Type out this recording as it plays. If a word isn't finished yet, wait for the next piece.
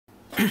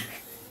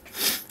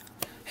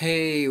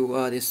Hey,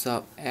 what is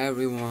up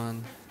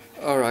everyone?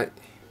 Alright,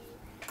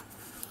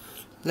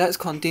 let's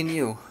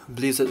continue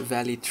Blizzard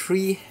Valley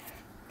 3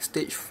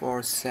 Stage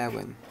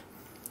 4-7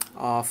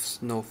 of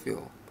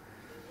Snowfield.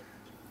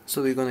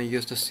 So we're gonna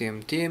use the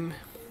same team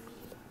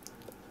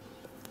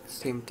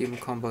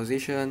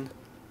composition.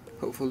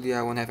 Hopefully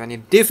I won't have any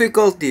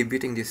difficulty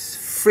beating this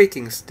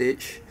freaking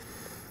stage.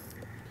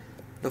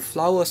 The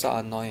flowers are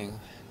annoying.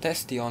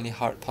 That's the only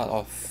hard part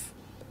of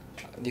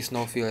the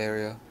Snowfield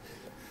area.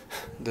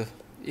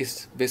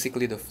 It's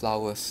basically the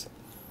flowers.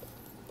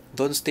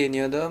 Don't stay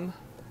near them,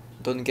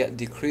 don't get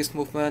decreased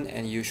movement,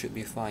 and you should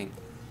be fine.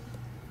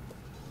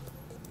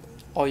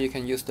 Or you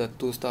can use the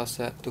 2-star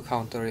set to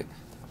counter it.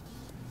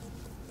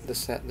 The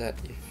set that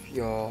if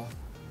your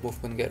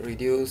movement get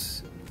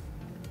reduced,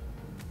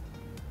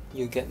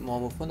 you get more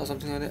movement or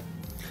something like that.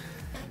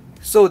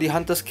 So the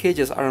hunters'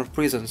 cages aren't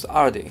prisons,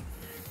 are they?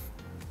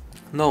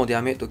 No, they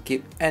are made to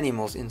keep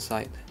animals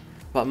inside.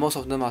 But most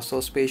of them are so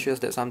spacious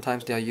that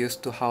sometimes they are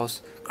used to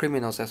house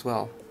criminals as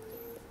well.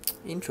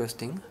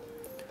 Interesting.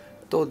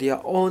 Though they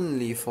are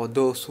only for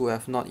those who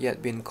have not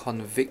yet been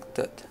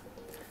convicted.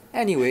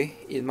 Anyway,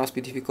 it must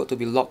be difficult to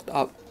be locked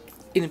up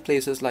in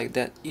places like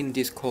that in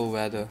this cold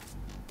weather.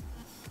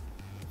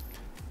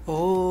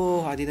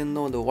 Oh, I didn't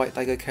know the white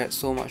tiger cared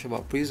so much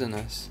about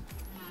prisoners.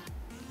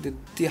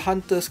 The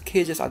hunters'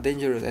 cages are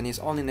dangerous, and it's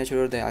only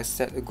natural that I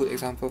set a good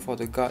example for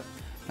the guard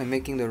by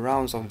making the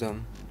rounds of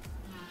them.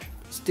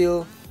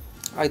 Still,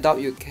 I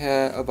doubt you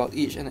care about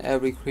each and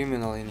every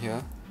criminal in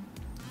here.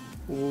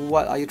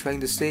 What are you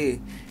trying to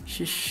say?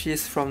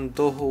 She's from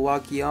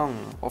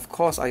Dohwakyong. Of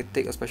course I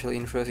take a special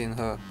interest in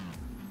her.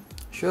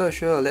 Sure,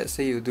 let's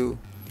say you do.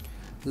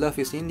 Love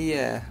is in the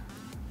air.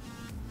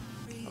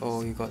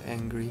 Oh, you got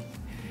angry.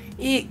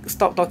 Eek!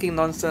 Stop talking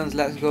nonsense,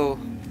 let's go.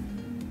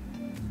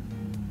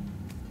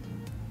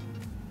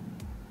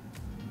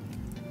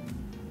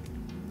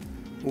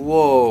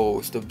 Whoa,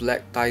 it's the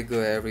black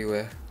tiger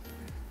everywhere.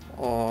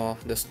 Or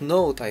the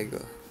snow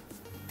tiger.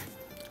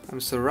 I'm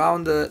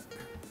surrounded.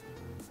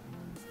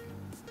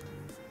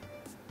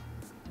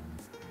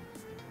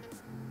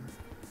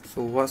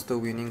 So what's the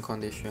winning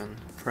condition?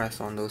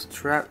 Press on those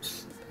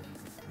traps.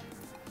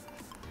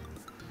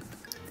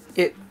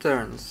 It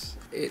turns.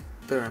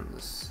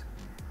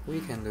 We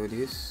can do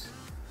this.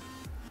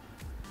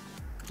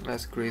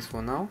 Let's grace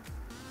for now.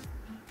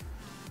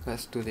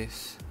 Let's do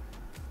this.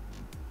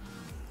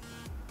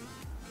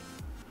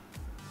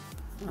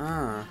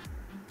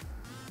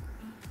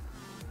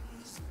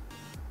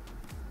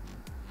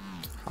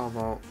 How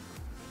about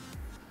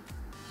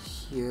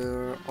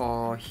here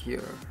or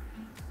here?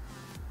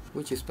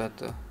 Which is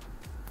better?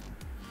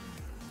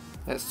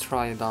 Let's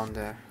try it down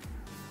there.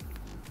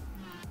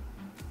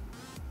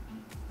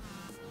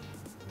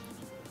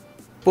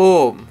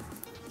 Boom!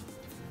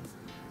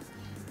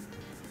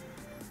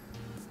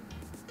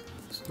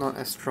 It's not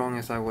as strong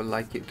as I would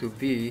like it to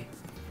be,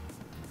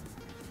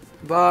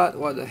 but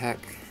what the heck.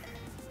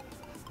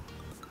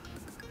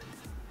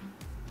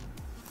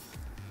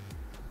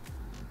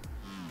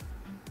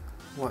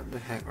 What the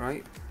heck,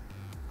 right?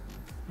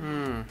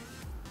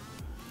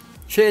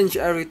 Change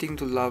everything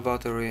to lava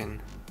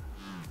terrain.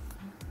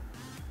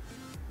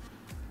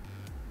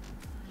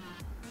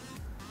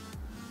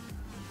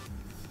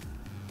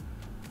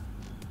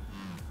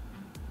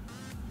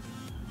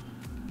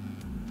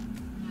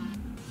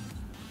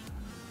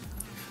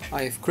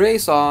 I have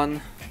grace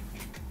on.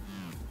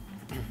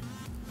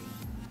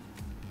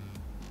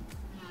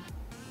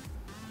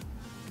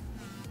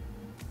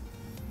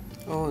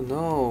 Oh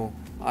no,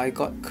 I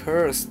got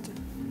cursed.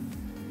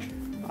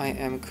 I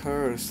am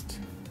cursed.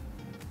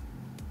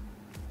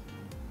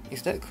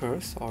 Is that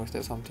curse or is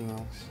that something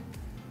else?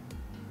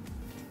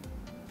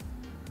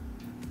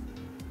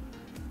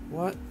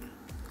 What?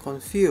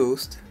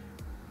 Confused?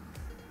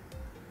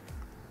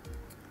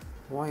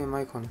 Why am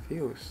I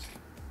confused?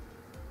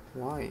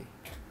 Why?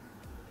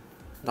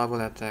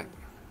 Double attack.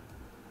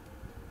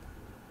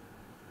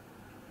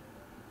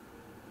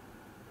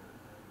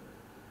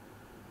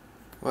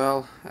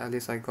 Well, at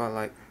least I got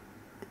like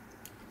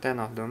 10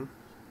 of them.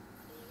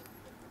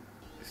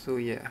 So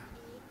yeah.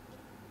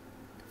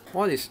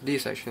 What is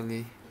this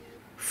actually?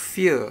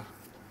 Fear.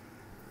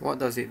 What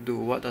does it do?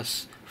 What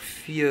does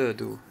fear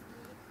do?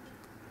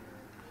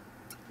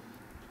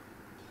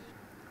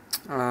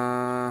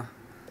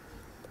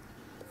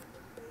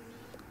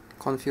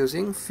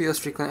 Confusing.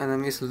 Fear-stricken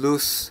enemies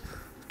lose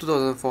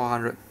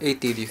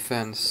 2480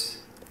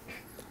 defense.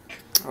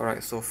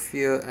 Alright, so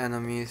fear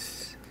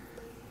enemies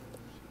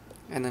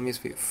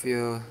with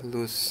fear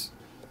lose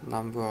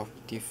number of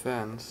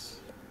defense.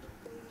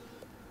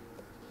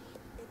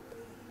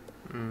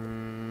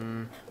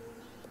 I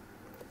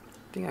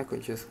think I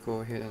could just go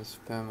ahead and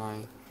spam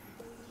my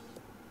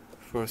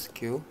first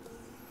skill.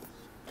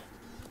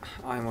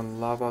 I'm on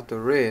lava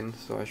terrain,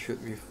 so I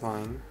should be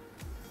fine.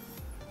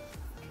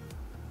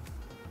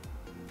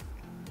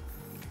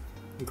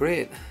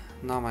 Great,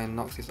 now my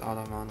Nox is out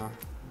of mana.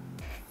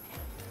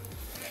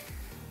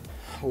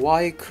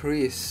 Why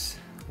Chris?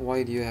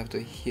 Why do you have to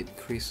hit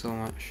Chris so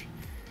much?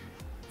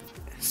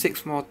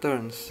 6 more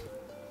turns.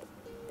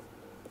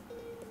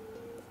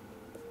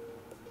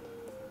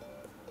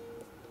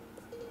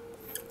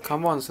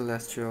 Come on,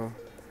 Celestial.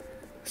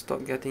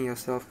 Stop getting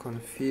yourself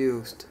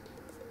confused.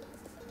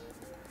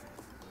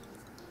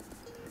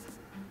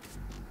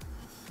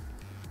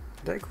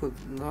 That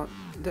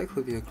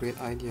could be a great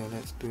idea.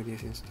 Let's do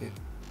this instead.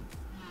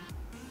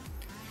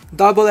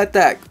 Double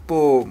attack!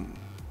 Boom!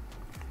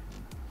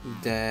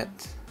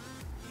 That.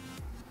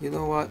 You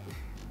know what?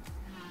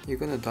 You're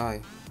gonna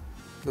die.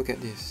 Look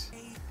at this.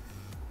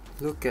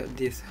 Look at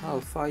this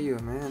hellfire,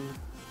 man.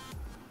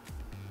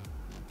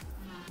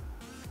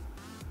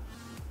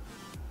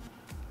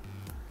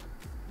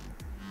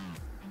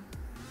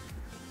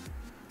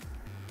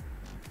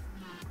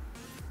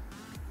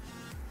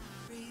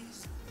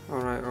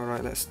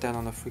 Alright, let's stand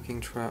on the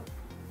freaking trap.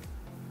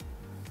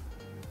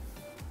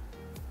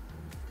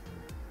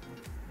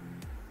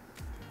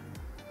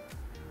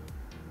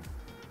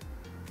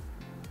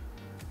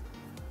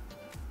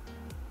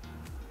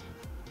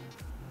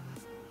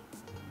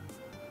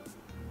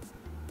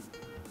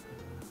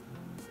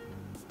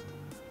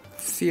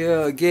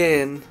 Fear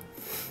again.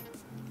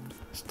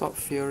 Stop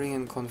fearing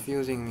and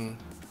confusing me.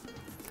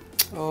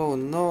 Oh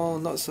no,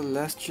 not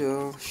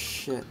Celestial.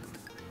 Shit.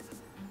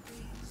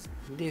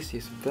 This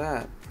is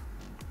bad.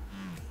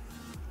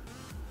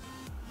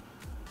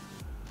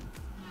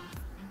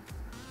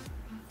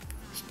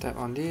 Step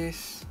on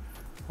this.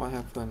 What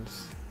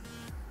happens?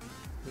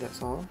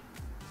 That's all?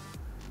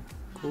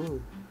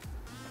 Cool.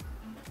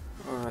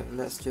 Alright,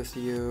 let's just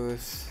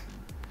use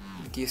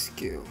this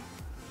skill.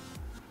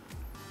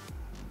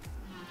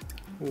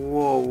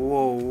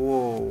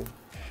 Whoa.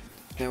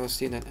 Never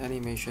seen that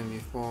animation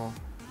before.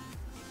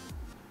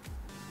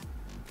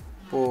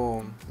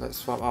 Boom. Let's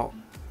swap out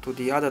to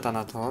the other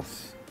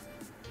Thanatos.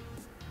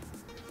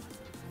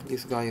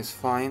 This guy is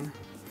fine.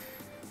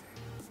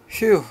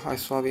 Phew, I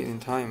swapped it in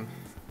time.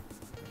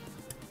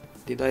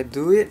 Did I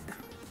do it?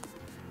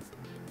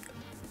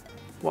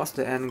 What's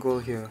the end goal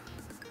here?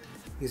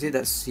 Is it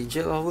that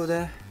sigil over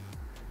there?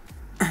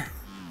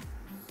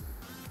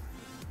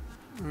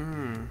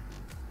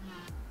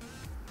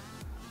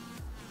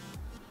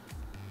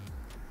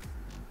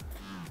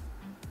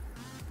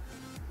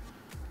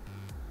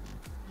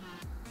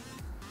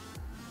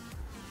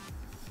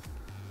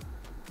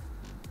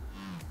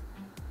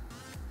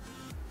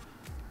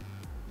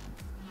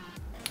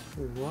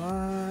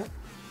 What?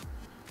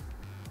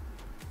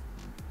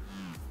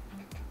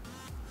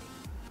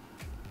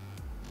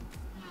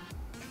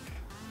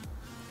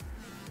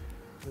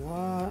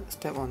 What?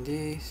 Step on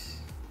this.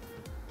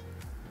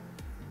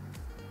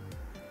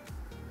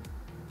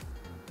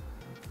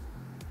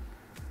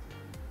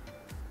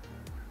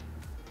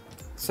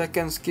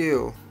 Second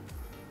skill.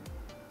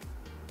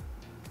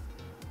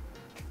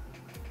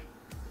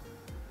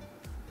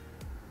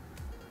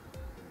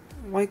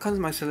 Why can't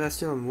my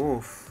Celestial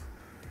move?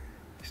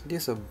 Is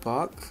this a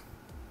bug?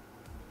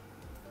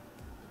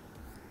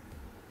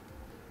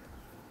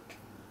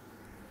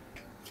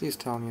 Please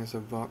tell me it's a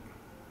bug.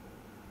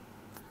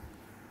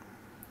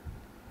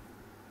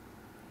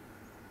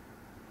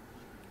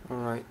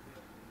 Alright.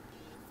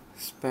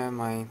 Spam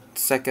my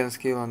second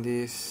skill on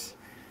this.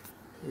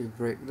 We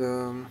break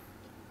them.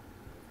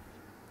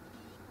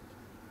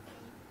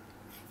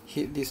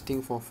 Hit this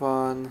thing for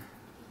fun.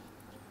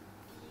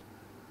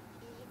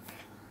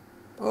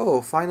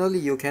 Oh, finally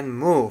you can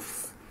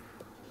move.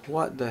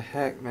 What the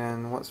heck,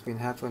 man? What's been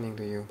happening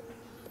to you?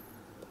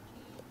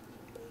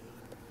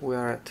 We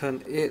are at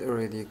turn 8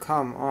 already.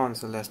 Come on,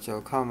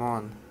 Celestial, come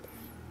on.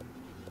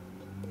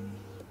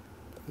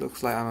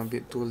 Looks like I'm a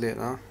bit too late,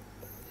 huh?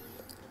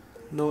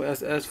 No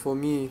SS for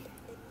me.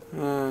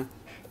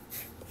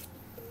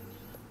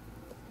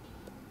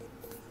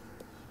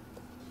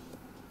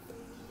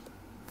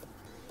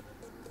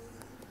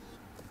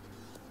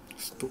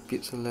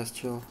 Stupid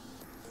Celestial.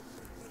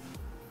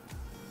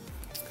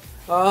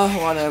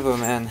 Whatever,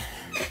 man.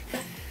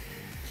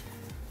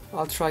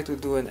 I'll try to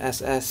do an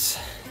SS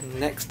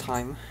next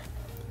time.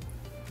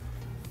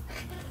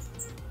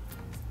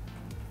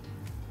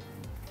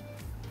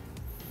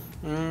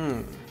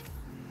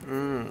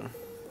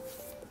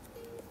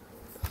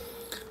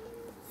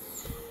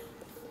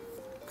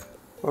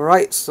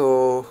 Alright,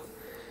 so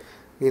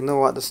we know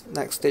what the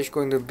next stage is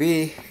going to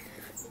be.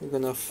 We're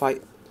gonna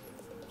fight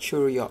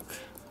Churyeok.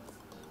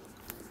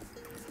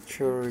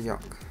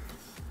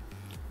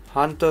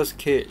 Hunter's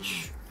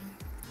Cage.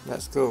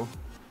 Let's go.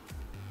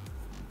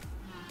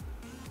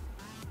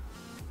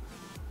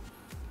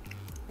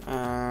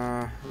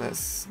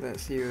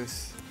 Let's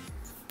use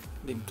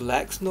the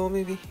Black Snow,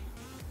 maybe?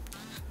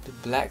 The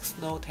Black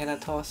Snow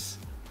Thanatos.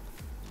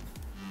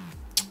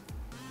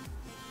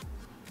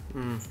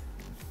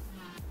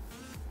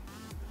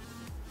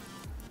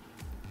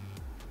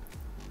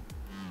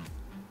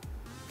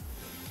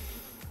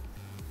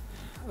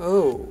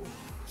 Oh,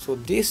 so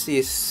this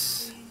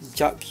is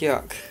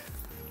Churyeok.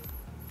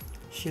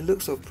 She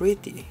looks so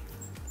pretty.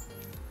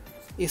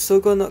 Is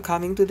Sogo not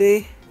coming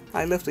today?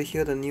 I love to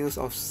hear the news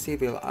of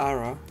Civil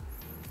Ara.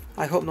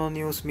 I hope no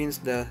news means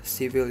the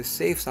civil is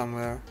safe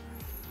somewhere.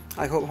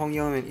 I hope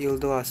Hongyam and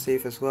Ildo are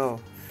safe as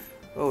well.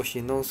 Oh,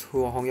 she knows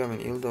who Hongyam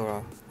and Ildo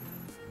are.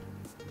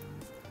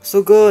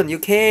 Sugun, you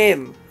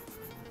came!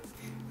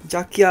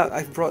 Jakiak,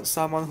 I've brought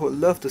someone who'd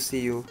love to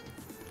see you.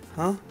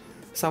 Huh?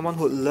 Someone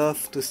who'd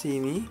love to see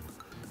me?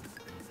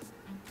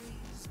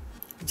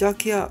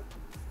 Jakiak,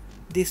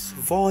 this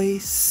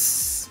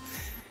voice.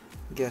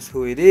 Guess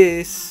who it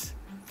is?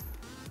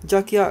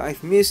 Jakiak,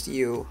 I've missed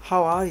you.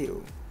 How are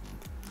you?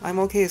 I'm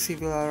okay,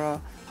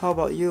 Sibilara. How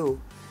about you?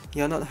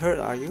 You're not hurt,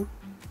 are you?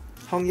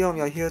 Hongyam,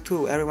 you're here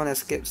too. Everyone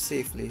escaped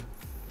safely.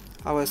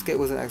 Our escape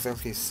wasn't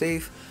exactly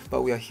safe,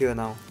 but we are here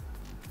now.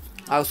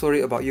 I was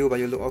worried about you, but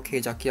you look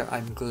okay, Jakiak.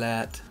 I'm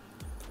glad.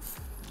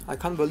 I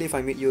can't believe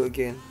I meet you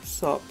again.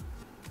 Sob.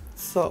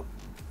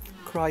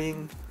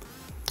 Crying.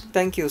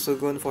 Thank you,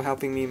 Sugun, for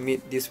helping me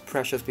meet these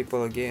precious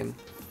people again.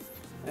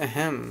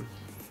 Ahem.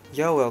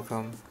 You're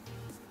welcome.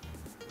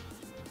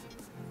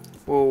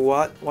 Oh,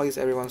 what? Why is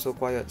everyone so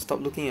quiet?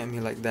 Stop looking at me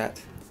like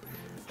that.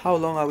 How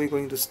long are we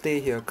going to stay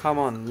here? Come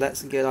on,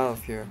 let's get out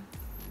of here.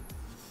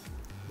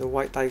 The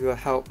White Tiger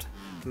helped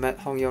Matt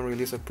Hongyam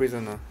release a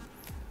prisoner.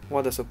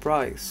 What a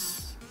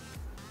surprise.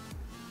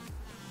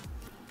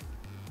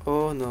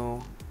 Oh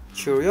no.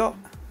 Churyeok?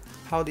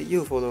 How did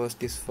you follow us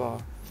this far?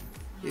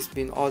 It's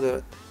been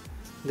ordered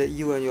that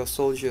you and your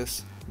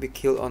soldiers be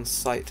killed on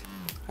sight.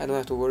 I don't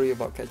have to worry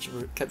about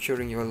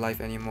capturing your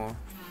life anymore.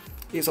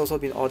 It's also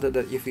been ordered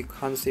that if we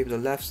can't save the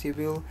left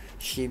civil,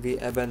 she be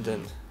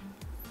abandoned.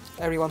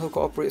 Everyone who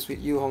cooperates with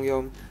you,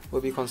 Hongyam,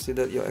 will be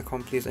considered your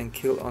accomplice and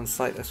killed on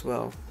sight as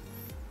well.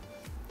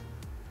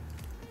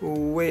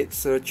 Wait,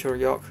 Sir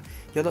Churyeok,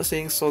 you're not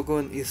saying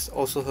Sogun is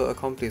also her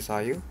accomplice,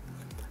 are you?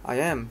 I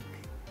am.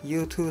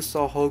 You too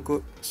saw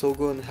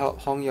Sogun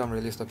help Hongyam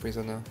release the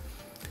prisoner.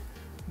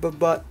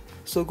 But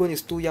Sogun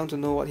is too young to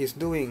know what he's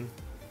doing.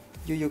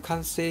 You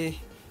can't say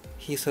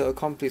he's her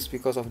accomplice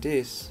because of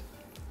this.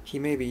 He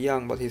may be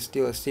young, but he's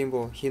still a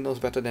symbol. He knows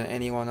better than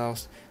anyone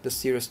else the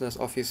seriousness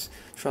of his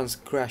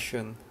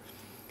transgression.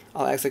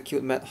 I'll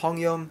execute Matt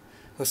Hongyam,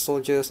 her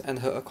soldiers, and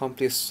her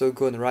accomplice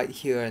Sogun right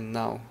here and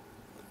now.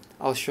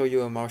 I'll show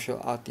you a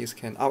martial artist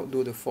can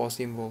outdo the four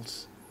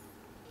symbols.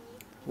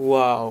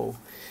 Wow,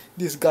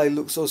 this guy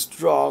looks so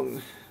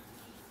strong.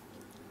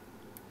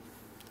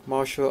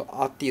 Martial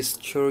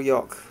artist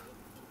Churyeok.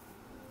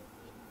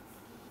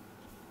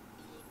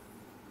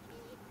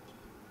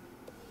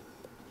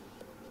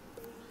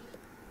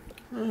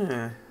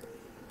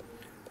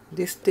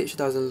 This stage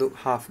doesn't look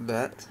half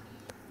bad.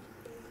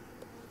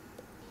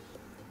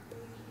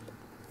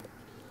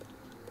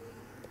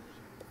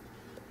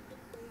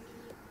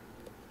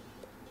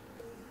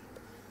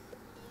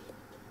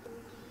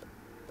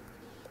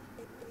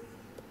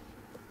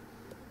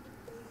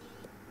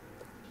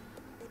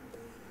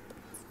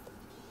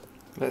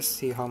 Let's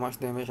see how much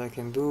damage I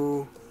can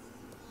do.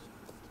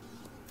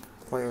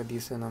 Quite a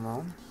decent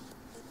amount.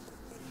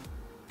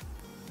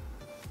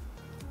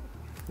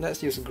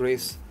 Let's use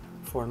Grace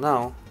for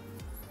now.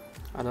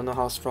 I don't know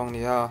how strong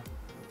they are.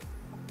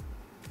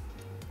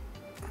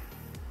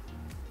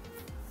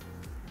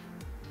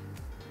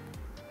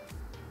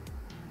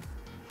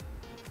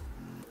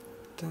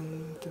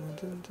 Dun, dun,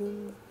 dun,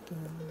 dun,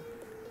 dun.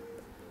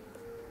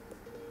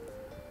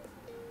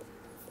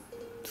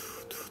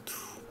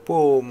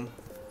 Boom!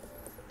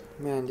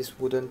 Man, these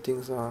wooden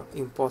things are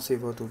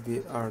impossible to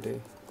beat, are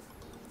they?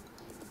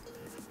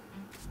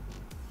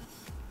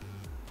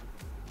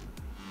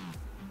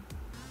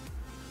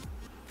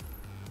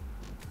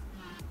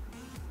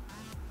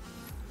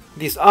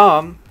 This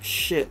arm?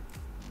 Shit.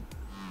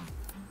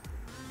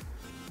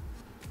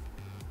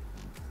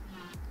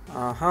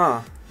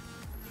 Uh-huh.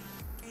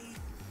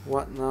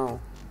 What now?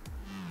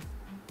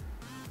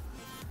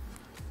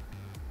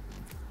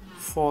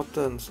 4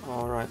 turns.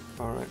 Alright.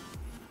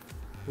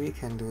 We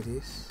can do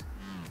this.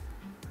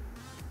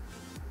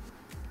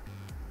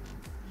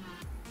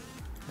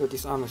 But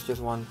this arm is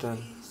just 1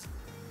 turn.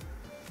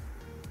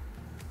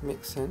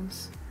 Makes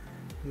sense.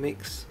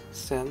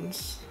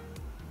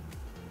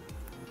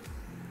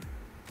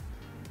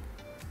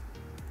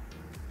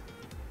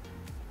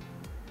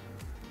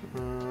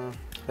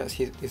 Let's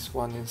hit this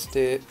one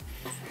instead.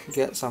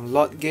 Get some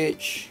lot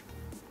gauge.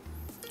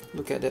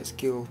 Look at that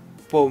skill.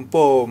 Boom,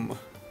 boom.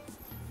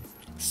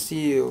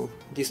 Seal.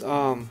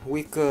 Disarm.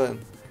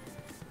 Weaken.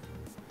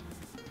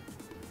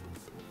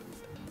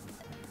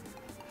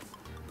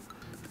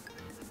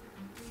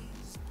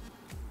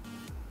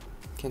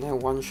 Can I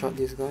one-shot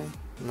this guy?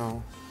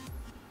 No.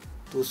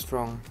 Too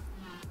strong.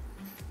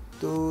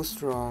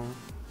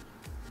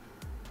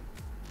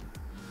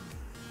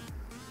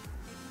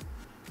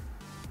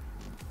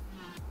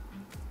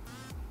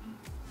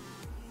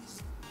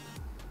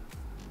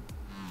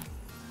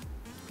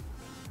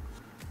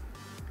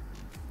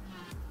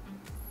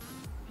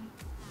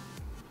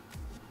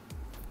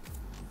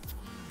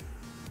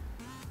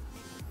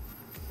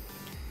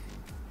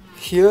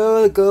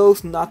 Here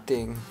goes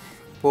nothing.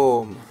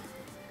 Boom.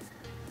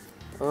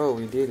 Oh,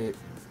 we did it.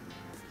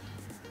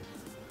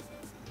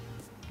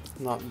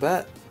 Not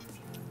bad.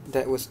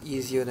 That was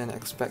easier than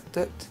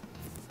expected.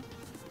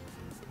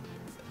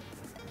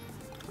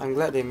 I'm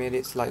glad they made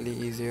it slightly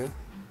easier.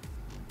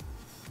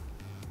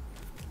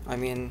 I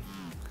mean,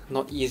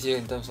 not easier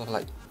in terms of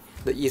like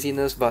the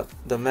easiness, but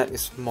the map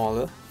is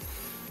smaller,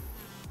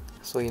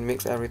 so it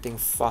makes everything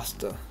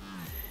faster.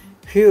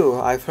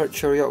 Phew, I've heard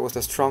Churyeok was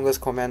the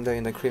strongest commander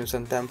in the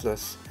Crimson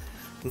Templars.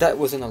 That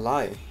wasn't a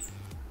lie.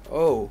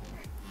 Oh,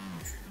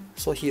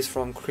 so he's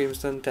from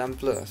Crimson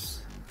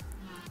Templars.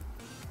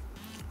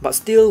 But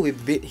still we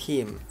beat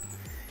him.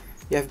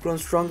 You have grown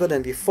stronger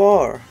than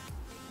before.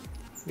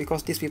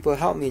 Because these people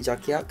helped me,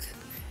 Churyeok.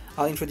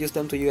 I'll introduce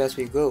them to you as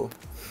we go.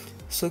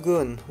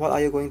 Sugun, what are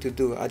you going to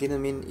do? I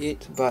didn't mean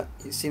it, but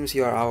it seems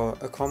you are our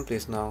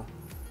accomplice now.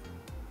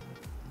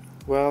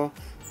 Well,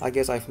 I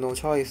guess I've no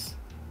choice.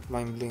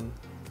 Mind bling.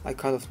 I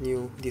kind of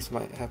knew this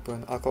might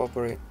happen. I'll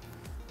cooperate.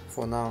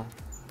 For now.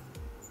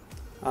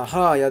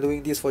 Aha, you're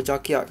doing this for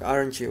Churyeok,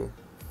 aren't you?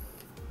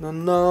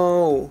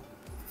 No.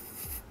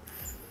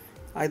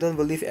 I don't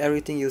believe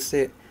everything you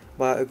said,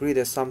 but I agree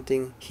there's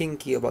something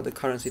hinky about the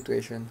current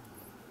situation.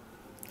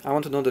 I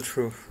want to know the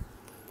truth.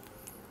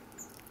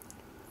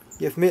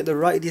 You've made the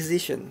right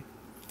decision.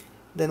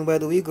 Then where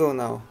do we go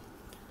now?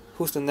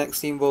 Who's the next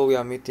symbol we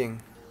are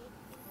meeting?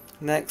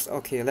 Next,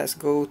 okay, let's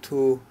go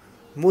to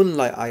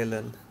Moonlight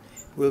Island.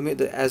 We'll meet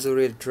the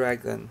Azure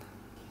Dragon.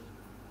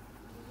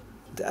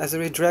 The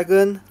Azure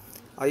Dragon?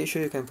 Are you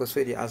sure you can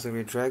persuade the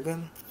Azure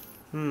Dragon?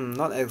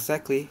 Not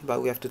exactly,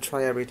 but we have to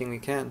try everything we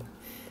can.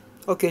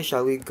 Okay,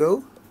 shall we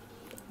go?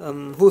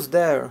 Who's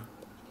there?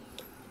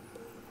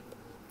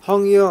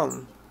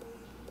 Hongyom.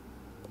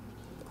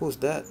 Who's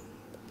that?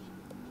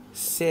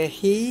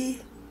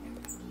 Sehi?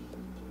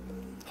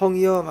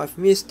 Hongyom, I've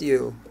missed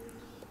you.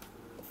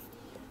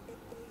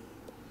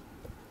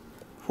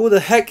 Who the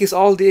heck is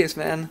all this,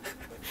 man?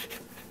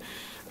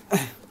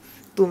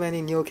 Too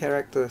many new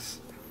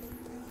characters.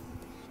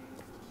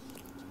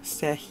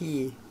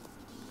 Sehi.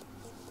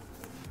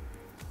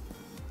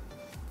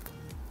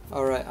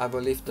 Alright, I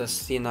believe the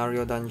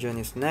scenario dungeon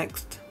is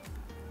next.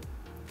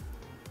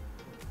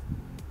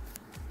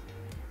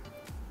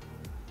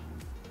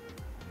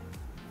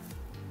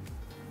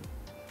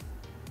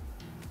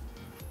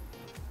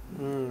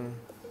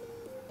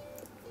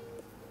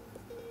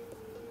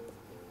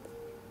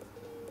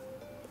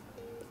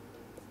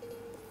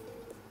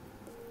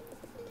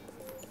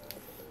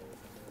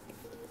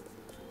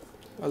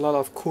 A lot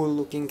of cool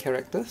looking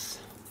characters.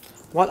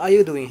 What are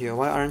you doing here?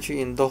 Why aren't you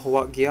in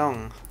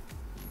Dohwak-gyeong?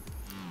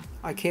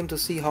 I came to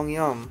see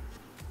Hongyom.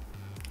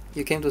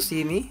 You came to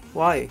see me?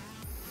 Why?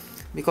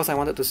 Because I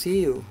wanted to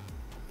see you.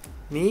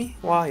 Me?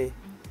 Why?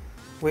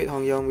 Wait,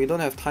 Hongyom, we don't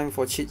have time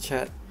for chit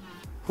chat.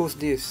 Who's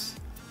this?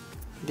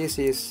 This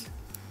is...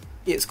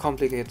 It's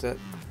complicated.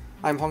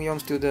 I'm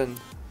Hongyom's student.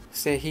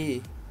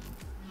 Sehi.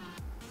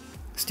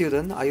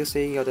 Student? Are you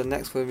saying you're the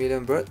next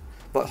Vermilion Bird?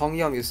 But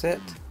Hongyom, you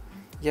said?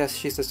 Yes,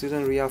 she's the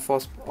student Ria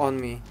forced on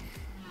me.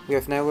 We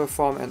have never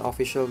formed an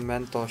official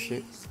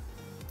mentorship.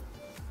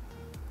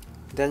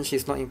 Then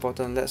she's not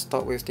important. Let's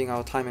stop wasting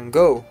our time and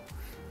go.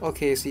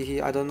 Okay,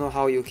 Sehi, I don't know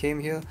how you came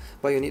here,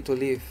 but you need to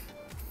leave.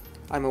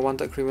 I'm a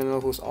wanted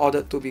criminal who's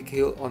ordered to be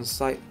killed on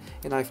sight,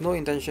 and I have no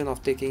intention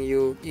of taking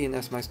you in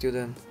as my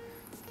student.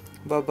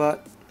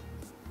 But...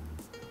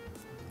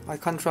 I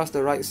can't trust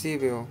the right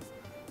civil.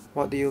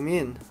 What do you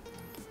mean?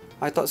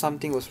 I thought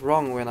something was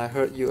wrong when I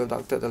heard you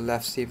abducted the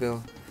left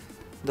civil.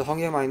 The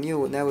Hongyom I knew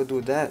would never do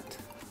that.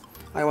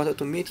 I wanted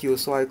to meet you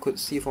so I could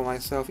see for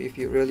myself if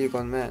you'd really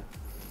gone mad.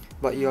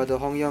 But you are the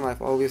Hongyom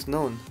I've always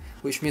known,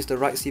 which means the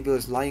right civil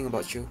is lying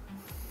about you.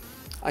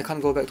 I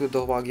can't go back to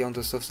Dohwak-gyeong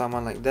to serve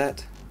someone like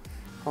that.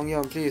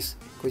 Hongyom, please,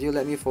 could you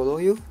let me follow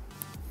you?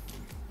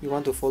 You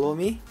want to follow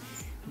me?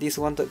 This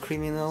wanted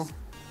criminal?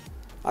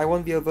 I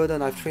won't be a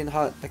burden, I've trained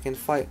hard, I can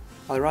fight,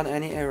 I'll run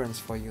any errands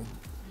for you.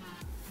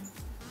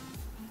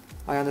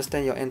 I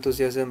understand your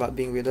enthusiasm, but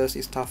being with us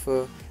is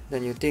tougher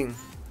than you think.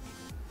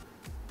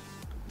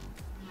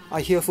 I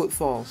hear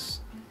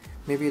footfalls.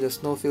 Maybe the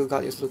Snowfield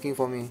guard is looking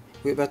for me.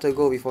 We'd better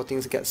go before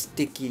things get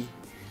sticky.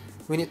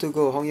 We need to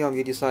go, Hongyom,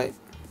 you decide.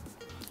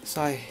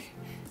 Sigh.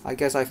 I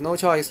guess I've no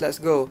choice, let's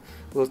go.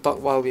 We'll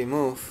talk while we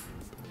move.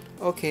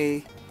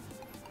 Okay.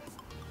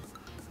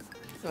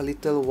 A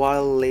little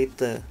while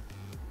later.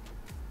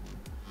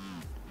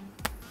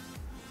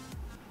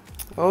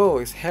 Oh,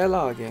 it's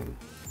Hela again.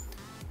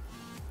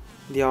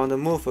 They are on the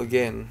move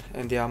again,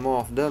 and there are more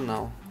of them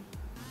now.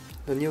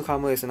 The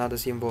newcomer is another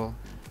symbol.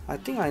 I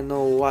think I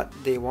know what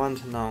they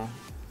want now.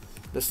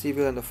 The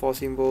civil and the 4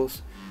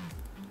 symbols.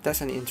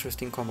 That's an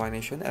interesting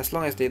combination, as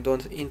long as they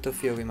don't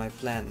interfere with my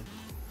plan.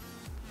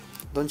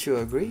 Don't you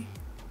agree?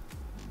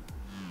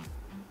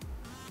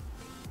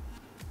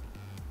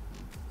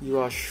 You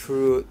are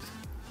shrewd.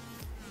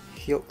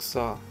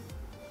 Hyoksa.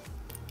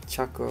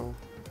 Chuckle.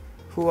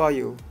 Who are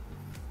you?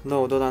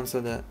 No, don't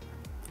answer that.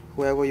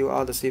 Whoever you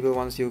are, the civil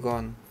wants you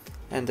gone.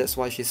 And that's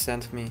why she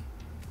sent me.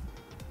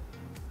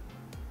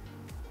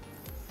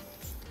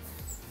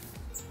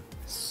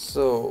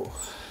 So,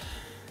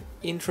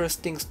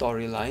 interesting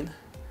storyline.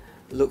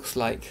 Looks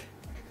like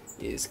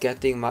it's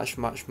getting much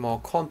more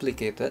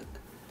complicated.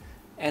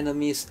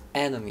 Enemy's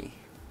enemy.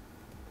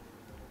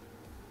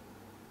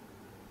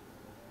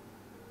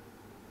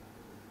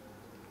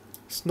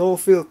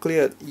 Snowfield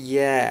cleared,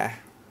 yeah.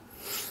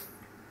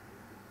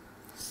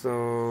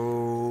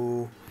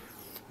 So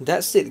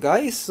that's it,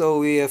 guys. So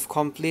we have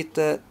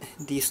completed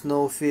the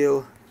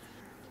Snowfield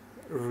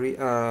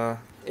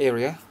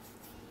area.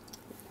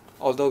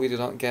 Although we do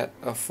not get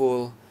a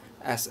full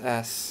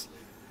SS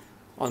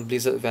on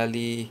Blizzard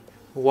Valley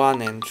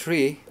 1 and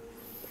 3,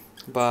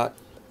 but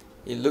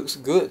it looks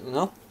good, you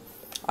know.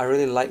 I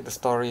really like the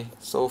story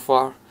so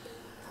far.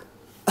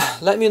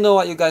 Let me know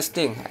what you guys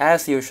think.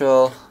 As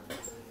usual,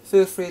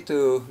 feel free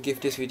to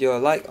give this video a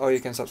like, or you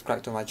can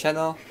subscribe to my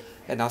channel,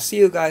 and I'll see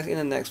you guys in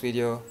the next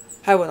video.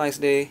 Have a nice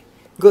day.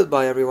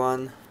 Goodbye,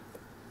 everyone.